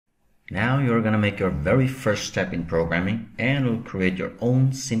Now you're going to make your very first step in programming and will create your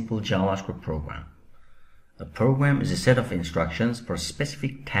own simple JavaScript program. A program is a set of instructions for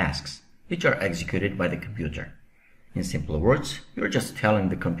specific tasks which are executed by the computer. In simple words, you're just telling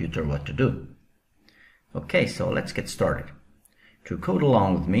the computer what to do. Okay, so let's get started. To code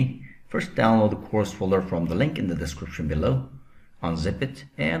along with me, first download the course folder from the link in the description below, unzip it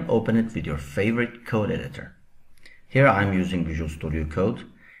and open it with your favorite code editor. Here I'm using Visual Studio Code,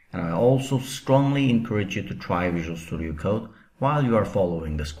 and I also strongly encourage you to try Visual Studio Code while you are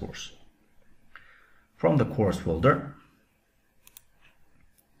following this course. From the course folder,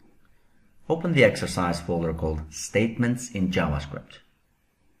 open the exercise folder called Statements in JavaScript.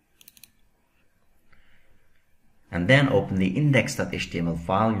 And then open the index.html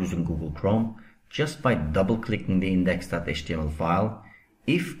file using Google Chrome just by double-clicking the index.html file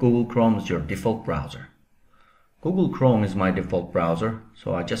if Google Chrome is your default browser. Google Chrome is my default browser,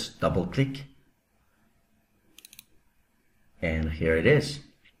 so I just double-click and here it is.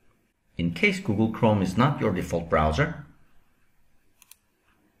 In case Google Chrome is not your default browser,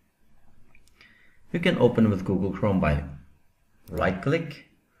 you can open with Google Chrome by right-click,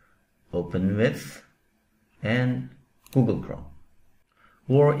 open with, and Google Chrome.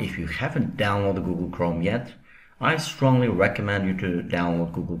 Or if you haven't downloaded Google Chrome yet, I strongly recommend you to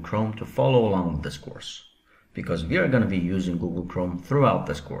download Google Chrome to follow along with this course, because we are going to be using Google Chrome throughout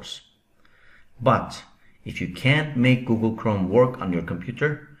this course. But if you can't make Google Chrome work on your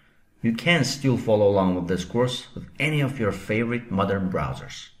computer, you can still follow along with this course with any of your favorite modern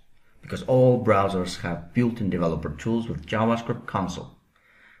browsers, because all browsers have built-in developer tools with JavaScript Console.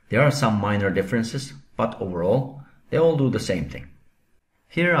 There are some minor differences, but overall, they all do the same thing.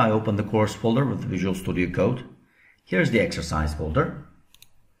 Here I open the course folder with Visual Studio Code. Here's the exercise folder.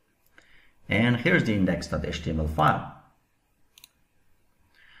 And here's the index.html file.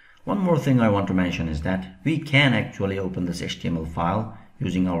 One more thing I want to mention is that we can actually open this HTML file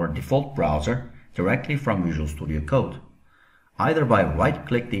using our default browser directly from Visual Studio Code, either by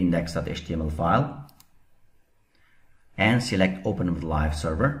right-click the index.html file and select Open with Live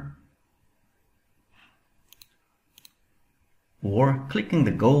Server, or clicking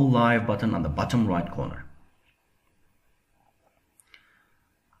the Go Live button on the bottom right corner.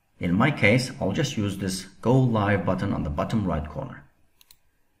 In my case, I'll just use this Go Live button on the bottom right corner.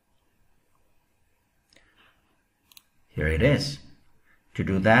 Here it is. To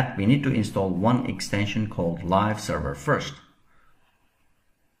do that, we need to install one extension called Live Server first.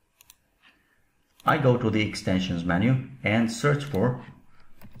 I go to the extensions menu and search for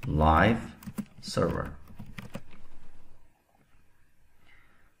Live Server.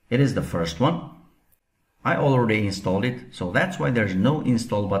 It is the first one. I already installed it, so that's why there's no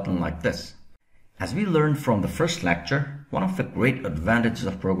install button like this. As we learned from the first lecture, one of the great advantages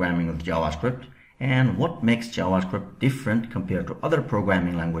of programming with JavaScript and what makes JavaScript different compared to other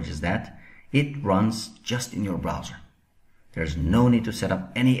programming languages is that it runs just in your browser. There's no need to set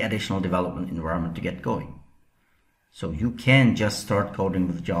up any additional development environment to get going. So you can just start coding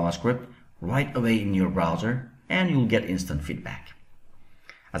with JavaScript right away in your browser and you'll get instant feedback.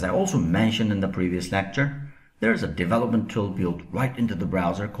 As I also mentioned in the previous lecture, there's a development tool built right into the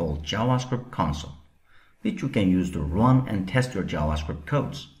browser called JavaScript Console, which you can use to run and test your JavaScript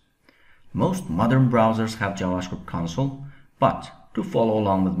codes. Most modern browsers have JavaScript Console, but to follow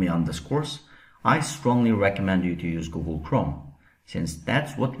along with me on this course, I strongly recommend you to use Google Chrome, since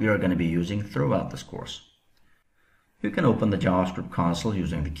that's what we are going to be using throughout this course. You can open the JavaScript Console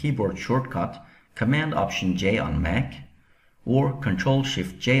using the keyboard shortcut Command-Option-J on Mac or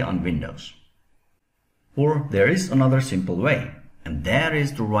Control-Shift-J on Windows. Or there is another simple way, and that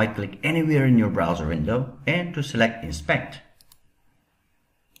is to right-click anywhere in your browser window and to select Inspect.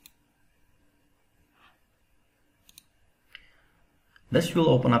 This will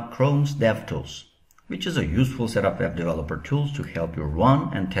open up Chrome's DevTools, which is a useful set of web developer tools to help you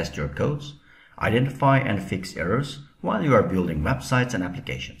run and test your codes, identify and fix errors while you are building websites and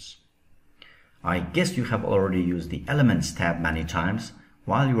applications. I guess you have already used the Elements tab many times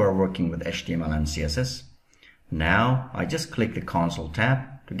while you are working with HTML and CSS. Now I just click the Console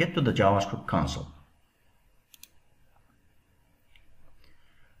tab to get to the JavaScript Console.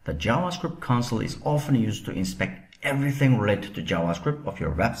 The JavaScript Console is often used to inspect everything related to JavaScript of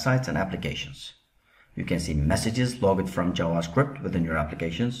your websites and applications. You can see messages logged from JavaScript within your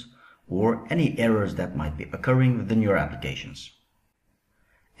applications or any errors that might be occurring within your applications.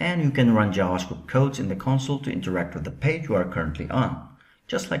 And you can run JavaScript codes in the console to interact with the page you are currently on,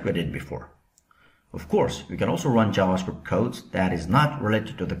 just like we did before. Of course, you can also run JavaScript codes that is not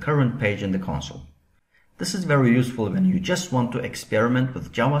related to the current page in the console. This is very useful when you just want to experiment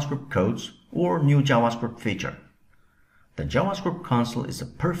with JavaScript codes or new JavaScript feature. The JavaScript console is a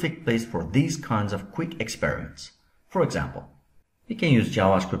perfect place for these kinds of quick experiments. For example, we can use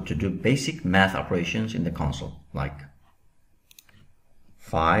JavaScript to do basic math operations in the console, like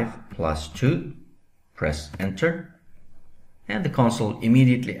 5 plus 2, press enter, and the console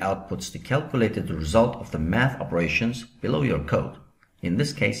immediately outputs the calculated result of the math operations below your code. In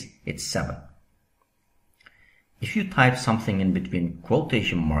this case, it's 7. If you type something in between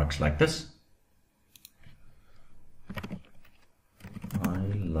quotation marks like this, I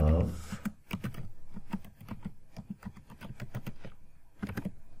love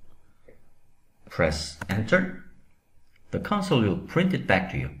press enter, the console will print it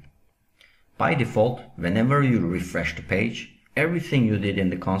back to you. By default, whenever you refresh the page, everything you did in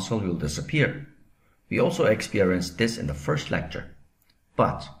the console will disappear. We also experienced this in the first lecture.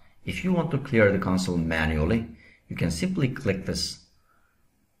 But if you want to clear the console manually, you can simply click this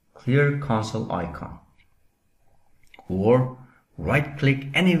Clear Console icon, or right-click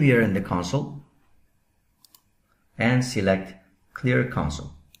anywhere in the console and select Clear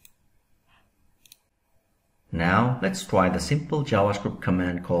Console. Now let's try the simple JavaScript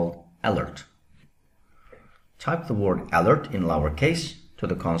command called alert. Type the word alert in lowercase to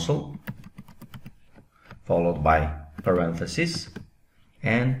the console, followed by parentheses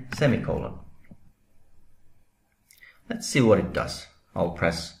and semicolon. Let's see what it does. I'll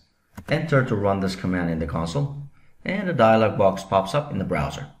press enter to run this command in the console, and a dialog box pops up in the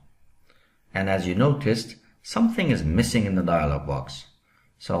browser. And as you noticed, something is missing in the dialog box.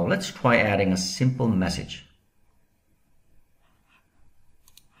 So let's try adding a simple message.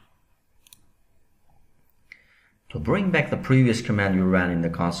 To bring back the previous command you ran in the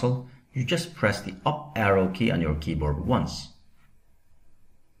console, you just press the up arrow key on your keyboard once.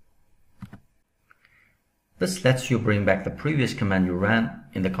 This lets you bring back the previous command you ran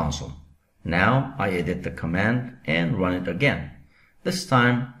in the console. Now I edit the command and run it again. This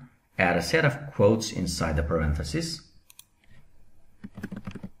time, add a set of quotes inside the parentheses.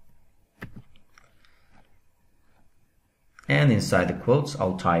 And inside the quotes,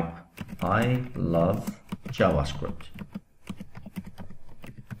 I'll type, I love JavaScript.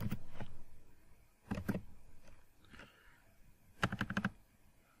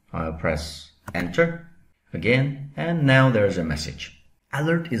 I'll press enter again, and now there's a message.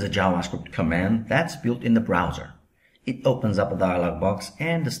 Alert is a JavaScript command that's built in the browser. It opens up a dialog box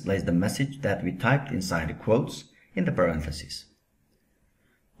and displays the message that we typed inside the quotes in the parentheses.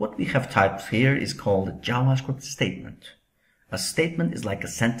 What we have typed here is called a JavaScript statement. A statement is like a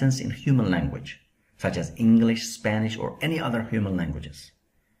sentence in human language, such as English, Spanish, or any other human languages.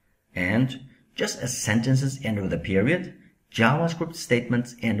 And just as sentences end with a period, JavaScript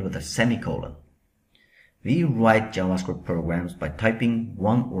statements end with a semicolon. We write JavaScript programs by typing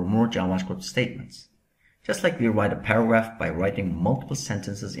one or more JavaScript statements, just like we write a paragraph by writing multiple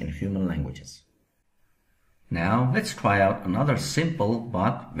sentences in human languages. Now let's try out another simple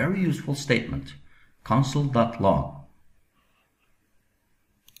but very useful statement, console.log.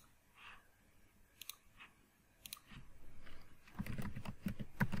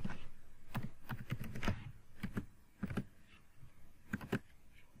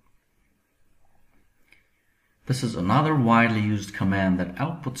 This is another widely used command that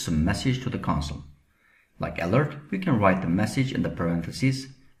outputs a message to the console. Like alert, we can write the message in the parentheses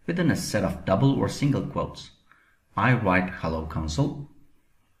within a set of double or single quotes. I write hello console.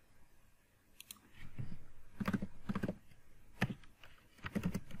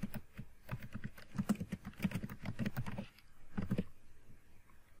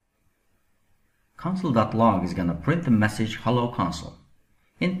 Console.log is going to print the message hello console.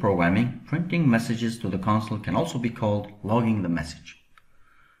 In programming, printing messages to the console can also be called logging the message.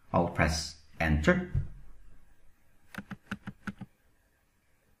 I'll press enter.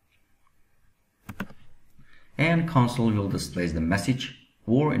 And console will display the message,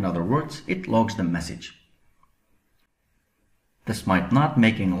 or in other words, it logs the message. This might not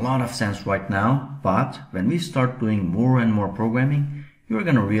making a lot of sense right now, but when we start doing more and more programming, you're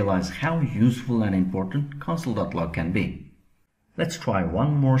going to realize how useful and important console.log can be. Let's try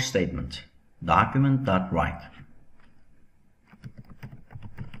one more statement, document.write.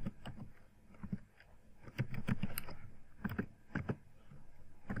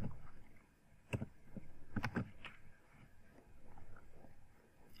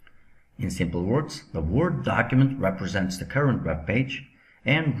 In simple words, the word document represents the current web page,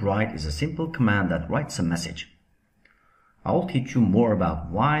 and write is a simple command that writes a message. I'll teach you more about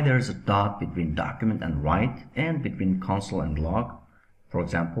why there is a dot between document and write and between console and log, for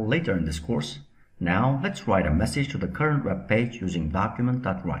example, later in this course. Now let's write a message to the current web page using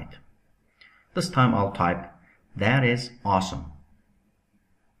document.write. This time I'll type, "That is awesome."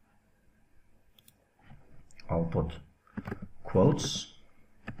 I'll put quotes,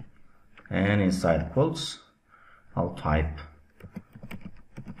 and inside quotes I'll type,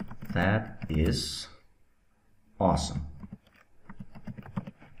 "That is awesome."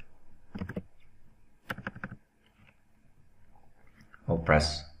 I'll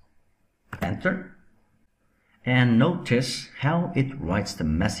press enter, and notice how it writes the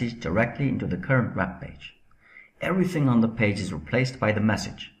message directly into the current web page. Everything on the page is replaced by the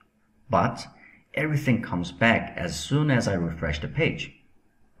message, but everything comes back as soon as I refresh the page.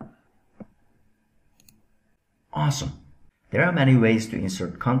 Awesome! There are many ways to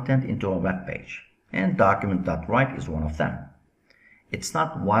insert content into a web page, and document.write is one of them. It's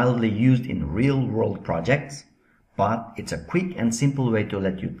not widely used in real-world projects, but it's a quick and simple way to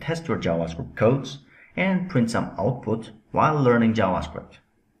let you test your JavaScript codes and print some output while learning JavaScript,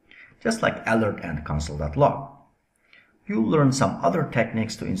 just like alert and console.log. You'll learn some other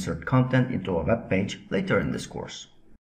techniques to insert content into a web page later in this course.